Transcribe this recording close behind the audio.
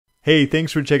Hey,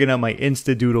 thanks for checking out my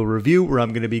InstaDoodle review where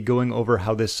I'm going to be going over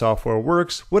how this software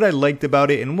works, what I liked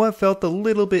about it, and what felt a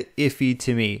little bit iffy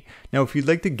to me. Now, if you'd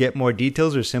like to get more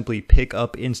details or simply pick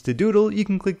up InstaDoodle, you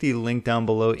can click the link down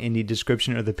below in the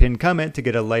description or the pinned comment to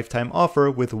get a lifetime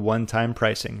offer with one-time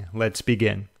pricing. Let's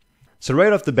begin. So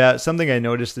right off the bat, something I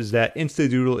noticed is that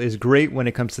InstaDoodle is great when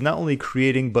it comes to not only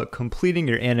creating but completing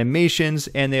your animations,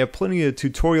 and they have plenty of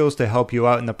tutorials to help you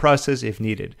out in the process if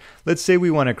needed. Let's say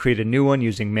we want to create a new one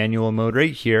using manual mode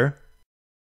right here.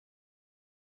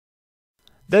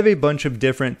 They have a bunch of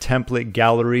different template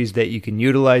galleries that you can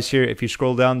utilize here. If you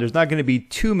scroll down, there's not going to be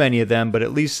too many of them, but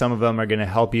at least some of them are going to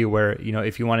help you where,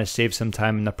 if you want to save some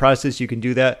time in the process, you can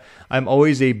do that. I'm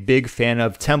always a big fan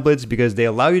of templates because they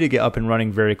allow you to get up and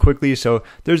running very quickly. So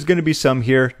there's going to be some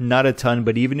here, not a ton,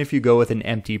 but even if you go with an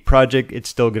empty project, it's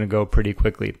still going to go pretty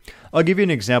quickly. I'll give you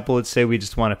an example. Let's say we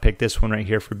just want to pick this one right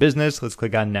here for business. Let's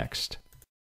click on next.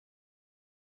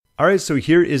 Alright, so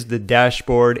here is the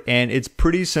dashboard, and it's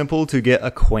pretty simple to get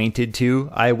acquainted to.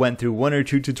 I went through one or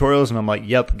two tutorials and I'm like,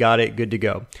 yep, got it, good to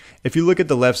go. If you look at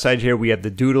the left side here, we have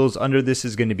the doodles. Under this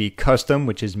is going to be custom,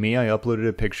 which is me. I uploaded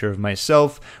a picture of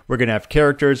myself. We're going to have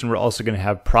characters, and we're also going to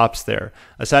have props there.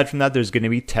 Aside from that, there's going to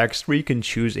be text where you can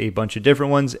choose a bunch of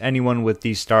different ones. Anyone with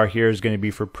the star here is going to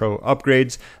be for pro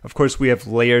upgrades. Of course, we have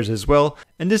layers as well.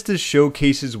 And this just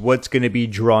showcases what's going to be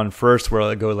drawn first, where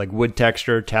I go like wood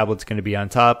texture, tablet's going to be on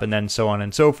top, and then so on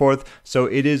and so forth. So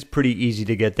it is pretty easy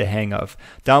to get the hang of.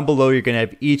 Down below, you're going to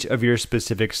have each of your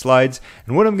specific slides.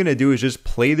 And what I'm going to do is just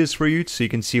play this for you so you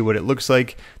can see what it looks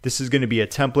like. This is going to be a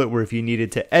template where if you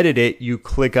needed to edit it, you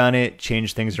click on it,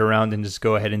 change things around, and just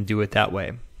go ahead and do it that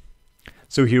way.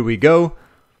 So here we go.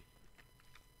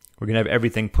 We're going to have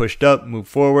everything pushed up, move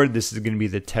forward. This is going to be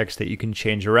the text that you can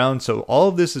change around. So all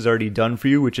of this is already done for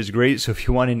you, which is great. So if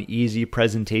you want an easy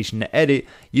presentation to edit,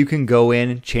 you can go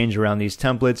in, change around these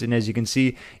templates. And as you can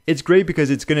see, it's great because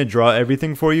it's going to draw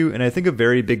everything for you. And I think a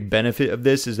very big benefit of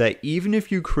this is that even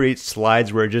if you create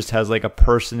slides where it just has like a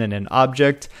person and an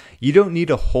object, you don't need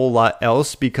a whole lot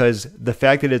else because the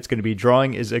fact that it's going to be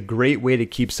drawing is a great way to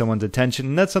keep someone's attention.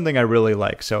 And that's something I really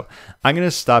like. So I'm going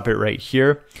to stop it right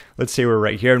here. Let's say we're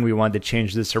right here and we want to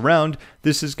change this around.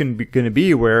 This is going to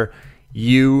be where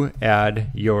you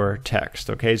add your text.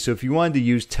 Okay, so if you wanted to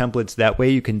use templates that way,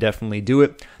 you can definitely do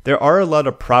it. There are a lot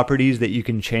of properties that you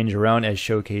can change around as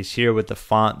showcased here with the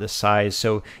font, the size.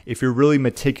 So if you're really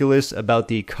meticulous about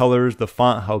the colors, the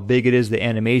font, how big it is, the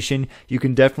animation, you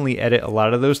can definitely edit a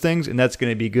lot of those things, and that's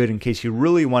going to be good in case you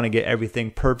really want to get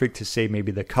everything perfect to say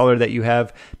maybe the color that you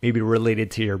have, maybe related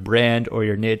to your brand or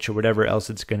your niche or whatever else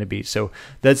it's going to be. So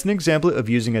that's an example of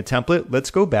using a template.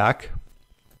 Let's go back.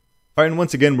 All right, and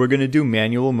once again, we're going to do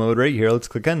manual mode right here. Let's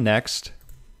click on next.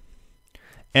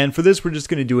 And for this, we're just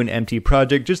going to do an empty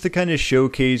project just to kind of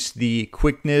showcase the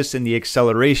quickness and the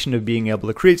acceleration of being able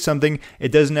to create something.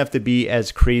 It doesn't have to be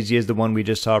as crazy as the one we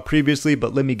just saw previously,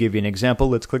 but let me give you an example.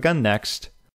 Let's click on next.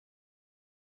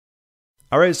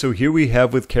 All right, so here we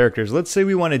have with characters. Let's say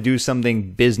we want to do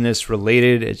something business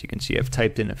related. As you can see, I've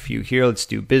typed in a few here. Let's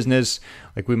do business.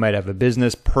 Like we might have a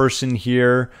business person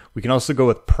here. We can also go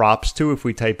with props too. If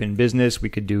we type in business, we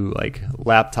could do like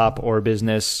laptop or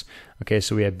business. Okay,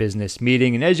 so we have business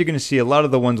meeting. And as you're going to see, a lot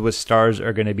of the ones with stars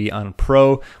are going to be on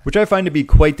pro, which I find to be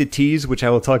quite the tease, which I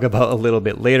will talk about a little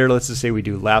bit later. Let's just say we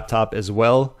do laptop as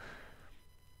well.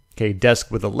 Okay, desk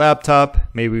with a laptop.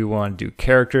 Maybe we want to do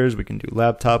characters. We can do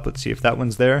laptop. Let's see if that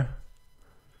one's there.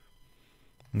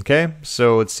 Okay,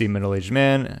 so let's see middle-aged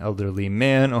man, elderly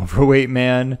man, overweight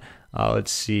man.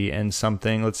 Let's see, and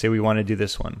something. Let's say we want to do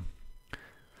this one.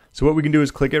 So what we can do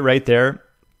is click it right there,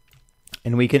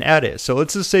 and we can add it. So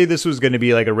let's just say this was going to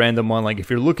be like a random one, like if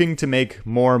you're looking to make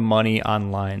more money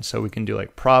online. So we can do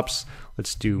like props.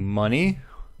 Let's do money.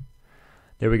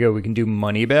 There we go. We can do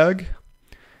money bag.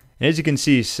 And as you can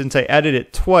see, since I added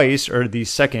it twice, or the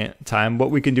second time,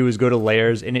 what we can do is go to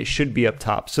layers and it should be up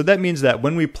top. So that means that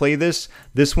when we play this,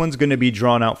 this one's going to be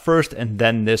drawn out first and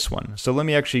then this one. So let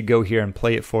me actually go here and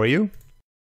play it for you.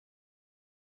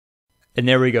 And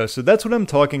there we go. So that's what I'm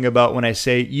talking about when I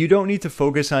say you don't need to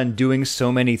focus on doing so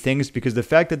many things, because the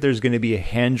fact that there's going to be a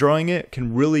hand drawing it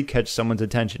can really catch someone's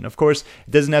attention. Of course,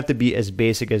 it doesn't have to be as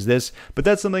basic as this, but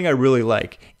that's something I really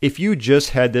like. If you just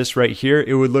had this right here,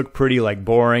 it would look pretty like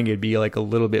boring. It'd be like a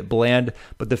little bit bland,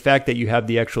 but the fact that you have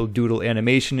the actual doodle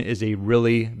animation is a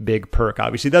really big perk.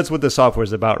 Obviously, that's what the software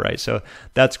is about, right? So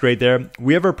that's great there.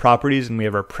 We have our properties and we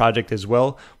have our project as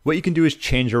well. What you can do is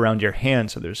change around your hand.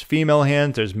 So there's female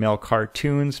hands, there's male card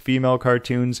cartoons, female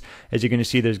cartoons. As you're going to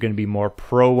see, there's going to be more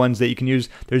pro ones that you can use.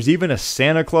 There's even a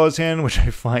Santa Claus hand, which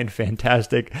I find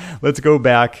fantastic. Let's go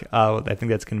back. I think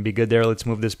that's going to be good there. Let's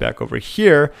move this back over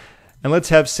here, and let's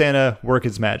have Santa work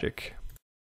his magic.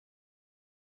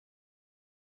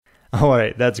 All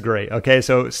right, that's great. Okay,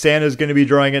 so Santa's going to be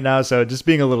drawing it now, so just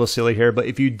being a little silly here, but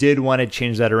if you did want to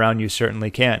change that around, you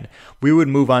certainly can. We would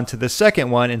move on to the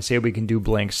second one and say we can do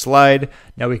blank slide.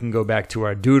 Now we can go back to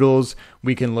our doodles.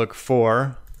 We can look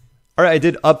for, all right, I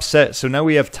did upset, so now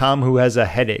we have Tom who has a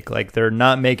headache. Like, they're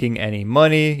not making any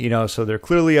money, you know, so they're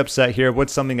clearly upset here.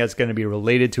 What's something that's going to be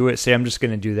related to it? Say I'm just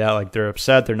going to do that, like they're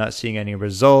upset, they're not seeing any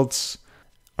results.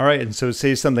 All right, and so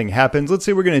say something happens. Let's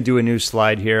say we're going to do a new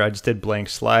slide here. I just did blank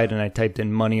slide and I typed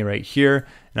in money right here.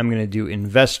 And I'm going to do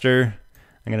investor.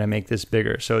 I'm going to make this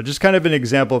bigger. So just kind of an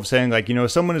example of saying, like, you know,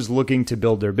 someone is looking to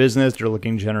build their business. They're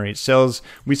looking to generate sales.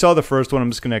 We saw the first one.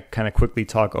 I'm just going to kind of quickly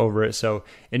talk over it. So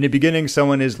in the beginning,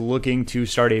 someone is looking to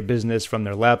start a business from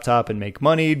their laptop and make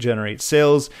money, generate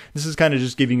sales. This is kind of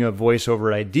just giving you a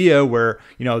voiceover idea where,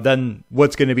 you know, then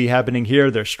what's going to be happening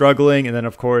here? They're struggling. And then,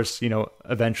 of course, you know,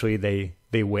 eventually they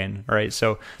win. All right.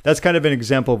 So that's kind of an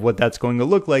example of what that's going to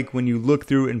look like when you look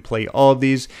through and play all of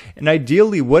these. And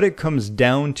ideally, what it comes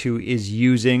down to is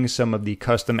using some of the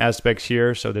custom aspects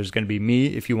here. So there's going to be me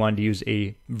if you wanted to use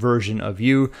a version of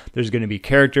you. There's going to be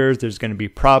characters. There's going to be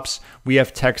props. We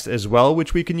have text as well,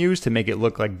 which we can use to make it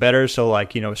look like better. So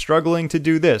like, you know, struggling to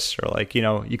do this, or like, you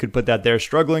know, you could put that there,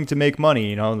 struggling to make money,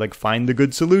 you know, like find the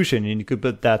good solution, and you could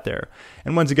put that there.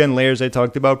 And once again, layers I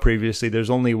talked about previously, there's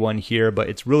only one here, but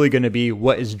it's really going to be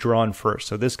what is drawn first.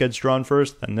 So this gets drawn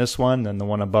first, then this one, then the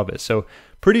one above it. So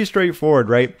pretty straightforward,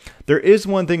 right? There is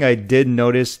one thing I did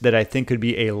notice that I think could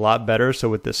be a lot better. So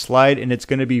with this slide, and it's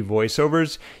going to be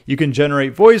voiceovers. You can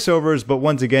generate voiceovers, but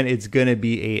once again, it's going to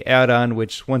be a add-on,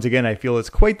 which once again, I feel is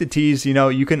quite the tease. You know,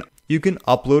 you can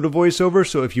upload a voiceover.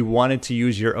 So if you wanted to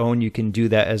use your own, you can do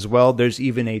that as well. There's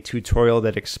even a tutorial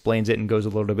that explains it and goes a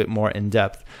little bit more in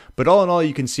depth. But all in all,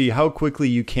 you can see how quickly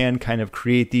you can kind of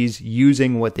create these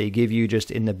using what they give you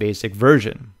just in the basic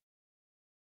version.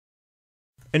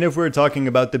 And if we're talking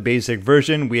about the basic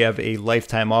version, we have a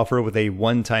lifetime offer with a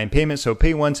one-time payment. So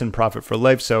pay once and profit for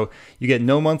life. So you get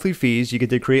no monthly fees. You get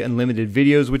to create unlimited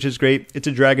videos, which is great. It's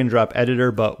a drag and drop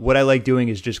editor, but what I like doing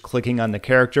is just clicking on the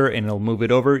character and it'll move it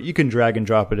over. You can drag and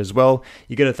drop it as well.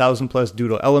 You get 1,000+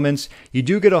 doodle elements. You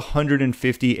do get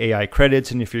 150 AI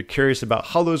credits. And if you're curious about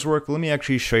how those work, let me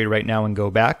actually show you right now and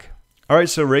go back. All right,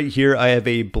 so right here, I have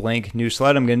a blank new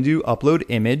slide. I'm going to do upload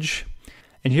image.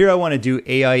 And here I want to do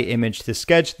AI image to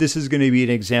sketch. This is going to be an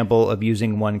example of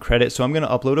using 1 credit. So I'm going to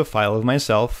upload a file of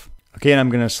myself. Okay, and I'm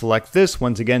going to select this.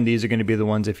 Once again, these are going to be the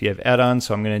ones if you have add-ons.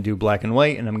 So I'm going to do black and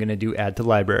white, and I'm going to do add to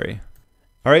library.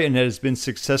 All right, and it has been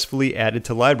successfully added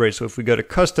to library. So if we go to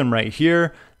custom right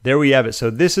here, there we have it.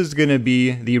 So this is going to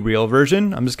be the real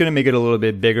version. I'm just going to make it a little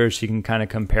bit bigger so you can kind of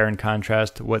compare and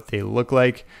contrast what they look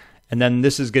like. And then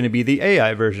this is going to be the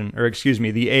AI version, or excuse me,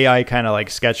 the AI kind of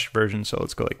like sketch version. So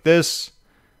let's go like this.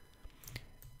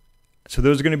 So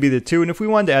those are going to be the two. And if we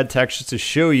wanted to add text just to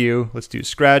show you, let's do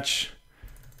scratch.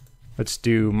 Let's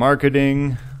do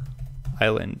marketing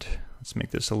island. Let's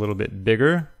make this a little bit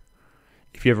bigger.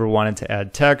 If you ever wanted to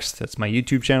add text, that's my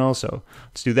YouTube channel. So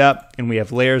let's do that. And we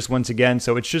have layers once again.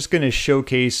 So it's just going to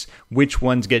showcase which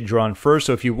ones get drawn first.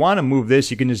 So if you want to move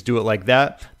this, you can just do it like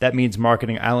that. That means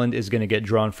marketing island is going to get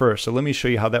drawn first. So let me show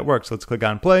you how that works. Let's click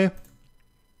on play.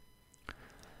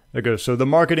 There it goes. So the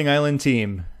marketing island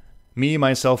team. Me,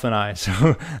 myself, and I.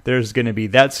 So there's going to be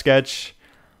that sketch,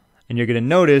 and you're going to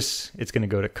notice it's going to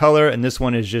go to color, and this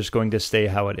one is just going to stay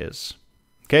how it is.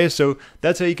 Okay, so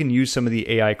that's how you can use some of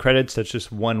the AI credits. That's just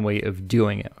one way of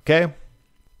doing it, okay?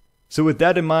 So with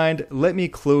that in mind, let me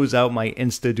close out my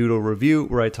InstaDoodle review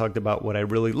where I talked about what I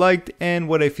really liked and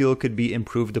what I feel could be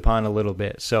improved upon a little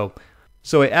bit. So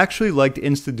I actually liked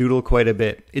InstaDoodle quite a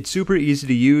bit. It's super easy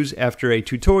to use. After a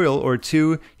tutorial or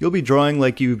two, you'll be drawing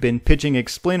like you've been pitching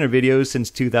explainer videos since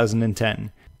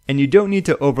 2010. And you don't need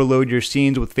to overload your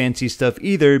scenes with fancy stuff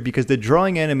either, because the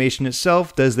drawing animation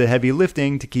itself does the heavy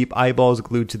lifting to keep eyeballs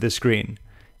glued to the screen.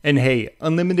 And hey,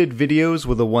 unlimited videos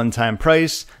with a one-time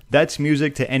price, that's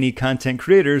music to any content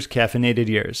creator's caffeinated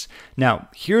ears. Now,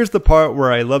 here's the part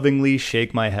where I lovingly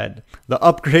shake my head. The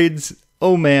upgrades,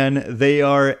 oh man, they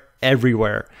are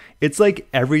everywhere. It's like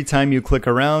every time you click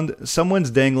around,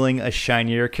 someone's dangling a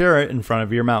shinier carrot in front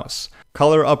of your mouse.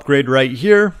 Color upgrade right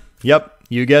here. Yep,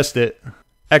 you guessed it.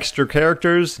 Extra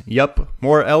characters. Yep.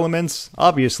 More elements.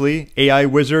 Obviously. AI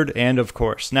wizard. And of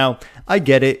course. Now, I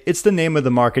get it. It's the name of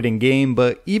the marketing game,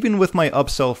 but even with my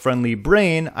upsell-friendly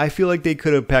brain, I feel like they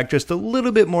could have packed just a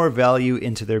little bit more value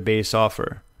into their base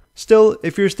offer. Still,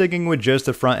 if you're sticking with just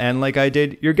the front end like I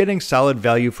did, you're getting solid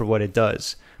value for what it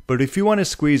does. But if you want to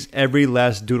squeeze every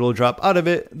last doodle drop out of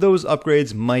it, those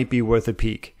upgrades might be worth a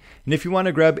peek. And if you want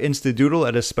to grab InstaDoodle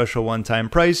at a special one-time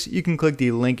price, you can click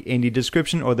the link in the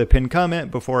description or the pinned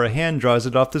comment before a hand draws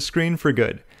it off the screen for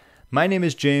good. My name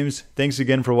is James, thanks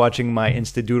again for watching my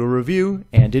InstaDoodle review,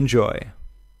 and enjoy.